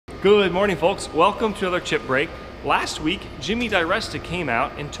Good morning, folks. Welcome to another chip break. Last week, Jimmy Diresta came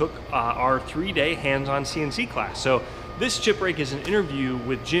out and took our 3-day hands-on CNC class. So this chip break is an interview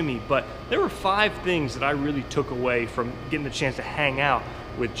with Jimmy, but there were 5 things that I really took away from getting the chance to hang out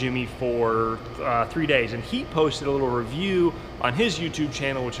with Jimmy for 3 days. And he posted a little review on his YouTube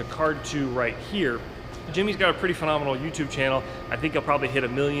channel, which I card to right here. Jimmy's got a pretty phenomenal YouTube channel. I think he'll probably hit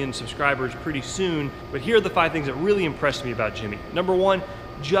 1 million subscribers pretty soon. But here are the 5 things that really impressed me about Jimmy. Number 1,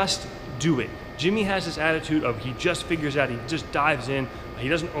 just do it. Jimmy has this attitude of he just figures out, he just dives in. He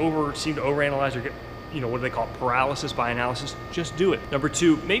doesn't seem to overanalyze or get, what do they call it, paralysis by analysis. Just do it. Number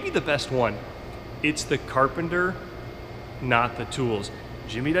 2, maybe the best one, it's the carpenter, not the tools.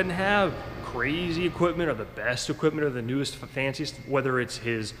 Jimmy doesn't have crazy equipment or the best equipment or the newest, fanciest, whether it's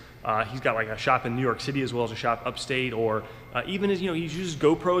his, he's got like a shop in New York City as well as a shop upstate, or even his, he uses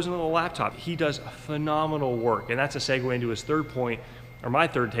GoPros and a little laptop. He does phenomenal work, and that's a segue into his third point, or my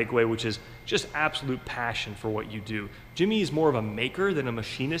third takeaway, which is just absolute passion for what you do. Jimmy is more of a maker than a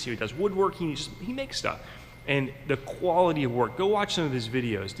machinist. He does woodworking, he makes stuff. And the quality of work, go watch some of his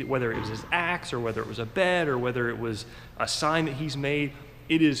videos, whether it was his axe or whether it was a bed or whether it was a sign that he's made.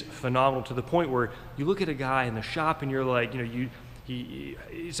 It is phenomenal to the point where you look at a guy in the shop and you're like,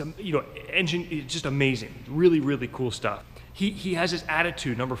 it's just amazing. Really, really cool stuff. He has this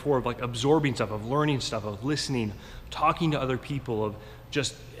attitude, number 4, of like absorbing stuff, of learning stuff, of listening, talking to other people, of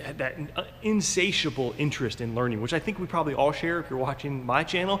just that insatiable interest in learning, which I think we probably all share if you're watching my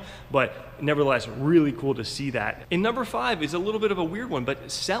channel, but nevertheless, really cool to see that. And number 5 is a little bit of a weird one, but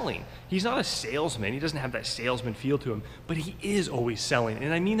selling. He's not a salesman. He doesn't have that salesman feel to him, but he is always selling.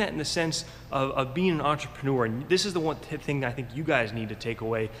 And I mean that in the sense of being an entrepreneur. And this is the one thing I think you guys need to take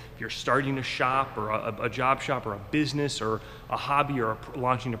away. If you're starting a shop or a job shop or a business or a hobby or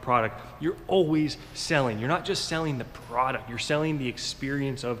launching a product, you're always selling. You're not just selling the product, you're selling the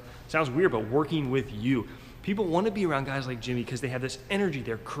experience of, sounds weird, but working with you. People want to be around guys like Jimmy because they have this energy,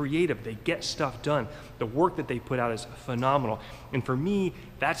 they're creative, they get stuff done. The work that they put out is phenomenal. And for me,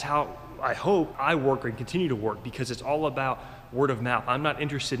 that's how I hope I work and continue to work, because it's all about word of mouth. I'm not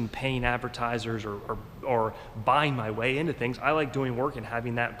interested in paying advertisers or buying my way into things. I like doing work and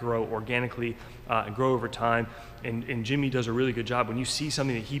having that grow organically and grow over time. And Jimmy does a really good job. When you see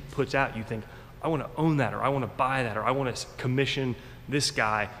something that he puts out, you think, I want to own that, or I want to buy that, or I want to commission this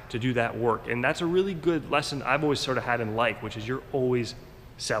guy to do that work. And that's a really good lesson I've always sort of had in life, which is you're always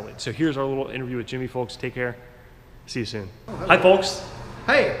selling. So here's our little interview with Jimmy, folks. Take care. See you soon. Hi, folks.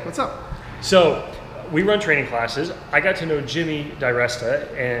 Hey, what's up? So we run training classes. I got to know Jimmy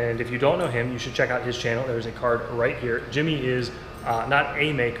Diresta, and if you don't know him, you should check out his channel. There's a card right here. Jimmy is not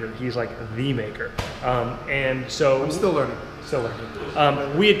a maker, he's like the maker. And so I'm still learning.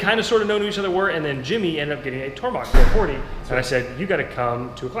 We had kind of sort of known who each other were, and then Jimmy ended up getting a Tormach 440, and I said, you got to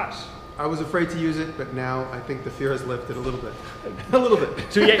come to a class. I was afraid to use it, but now I think the fear has lifted a little bit. A little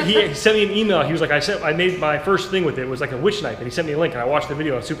bit. So yeah, he sent me an email. He was like, I made my first thing with it. It was like a witch knife, and he sent me a link, and I watched the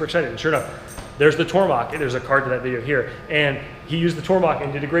video. I was super excited, and sure enough, there's the Tormach. There's a card to that video here, and he used the Tormach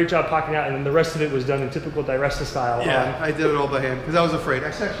and did a great job pocketing out, and then the rest of it was done in typical Diresta style. Yeah, I did it all by hand because I was afraid.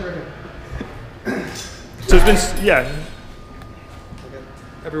 Actually, right here. So it's been, yeah.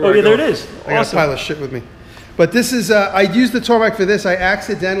 Everywhere oh yeah, there it is. I got a pile of shit with me. But this is, I used the Tormach for this. I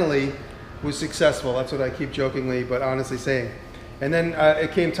accidentally was successful. That's what I keep jokingly, but honestly saying. And then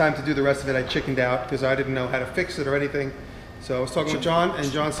it came time to do the rest of it. I chickened out because I didn't know how to fix it or anything. So I was talking with John,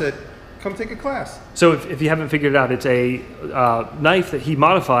 and John said, come take a class. So if you haven't figured it out, it's a knife that he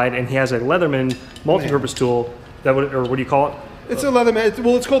modified, and he has a Leatherman multi-purpose tool. That would, or what do you call it? It's a Leatherman.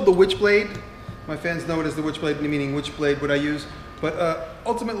 Well, it's called the Witchblade. My fans know it as the Witchblade, meaning which blade would I use. But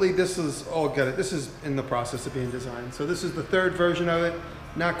ultimately, this is all good. This is in the process of being designed. So this is the 3rd version of it.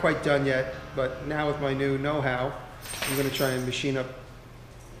 Not quite done yet, but now with my new know-how, I'm going to try and machine up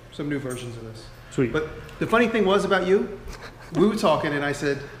some new versions of this. Sweet. But the funny thing was about you, we were talking, and I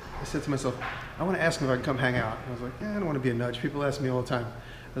said to myself, I want to ask him if I can come hang out. I was like, I don't want to be a nudge. People ask me all the time.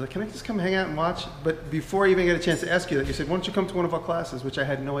 I was like, can I just come hang out and watch? But before I even get a chance to ask you that, you said, why don't you come to one of our classes, which I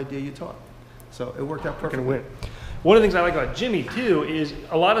had no idea you taught. So it worked out perfectly. Win. One of the things I like about Jimmy too is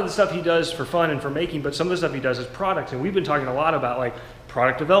a lot of the stuff he does for fun and for making, but some of the stuff he does is products. And we've been talking a lot about like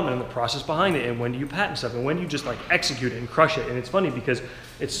product development and the process behind it, and when do you patent stuff, and when do you just like execute it and crush it. And it's funny because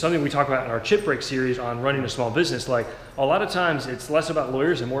it's something we talk about in our chip break series on running a small business. Like a lot of times it's less about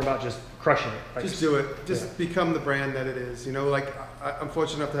lawyers and more about just crushing it. Like, just do it. Just become the brand that it is. Like I'm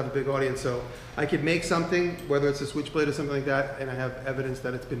fortunate enough to have a big audience, so I could make something, whether it's a switchblade or something like that, and I have evidence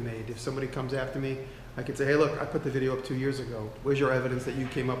that it's been made. If somebody comes after me, I could say, hey, look, I put the video up 2 years ago. Where's your evidence that you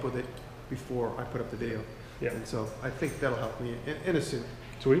came up with it before I put up the video? Yeah. And so I think that'll help me in a suit.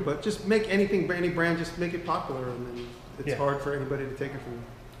 Sweet. But just make anything, any brand, just make it popular, and then it's hard for anybody to take it from you.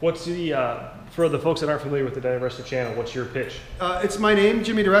 What's the, for the folks that aren't familiar with the Diresta channel, what's your pitch? It's my name,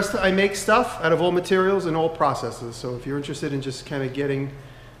 Jimmy Diresta. I make stuff out of all materials and all processes. So if you're interested in just kind of getting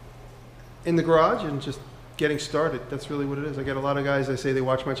in the garage and just getting started, that's really what it is. I get a lot of guys, I say they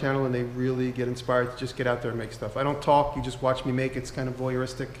watch my channel and they really get inspired to just get out there and make stuff. I don't talk, you just watch me make. It's kind of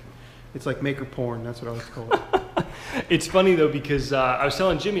voyeuristic. It's like maker porn, that's what I like to call it. It's funny though, because I was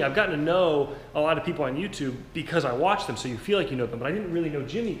telling Jimmy, I've gotten to know a lot of people on YouTube because I watch them, so you feel like you know them, but I didn't really know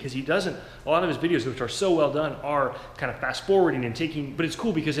Jimmy because he doesn't, a lot of his videos, which are so well done, are kind of fast forwarding and taking, but it's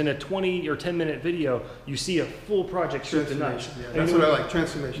cool because in a 20 or 10 minute video, you see a full project soup to nuts. Yeah, that's what I like,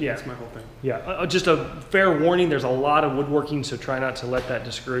 transformation, that's my whole thing. Yeah, just a fair warning, there's a lot of woodworking, so try not to let that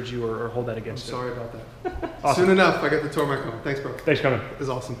discourage you or hold that against you. Sorry about that. Awesome. Soon enough, I got the tour mic on. Thanks, bro. Thanks for coming. It was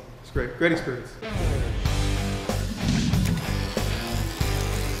awesome. It's great. Great experience.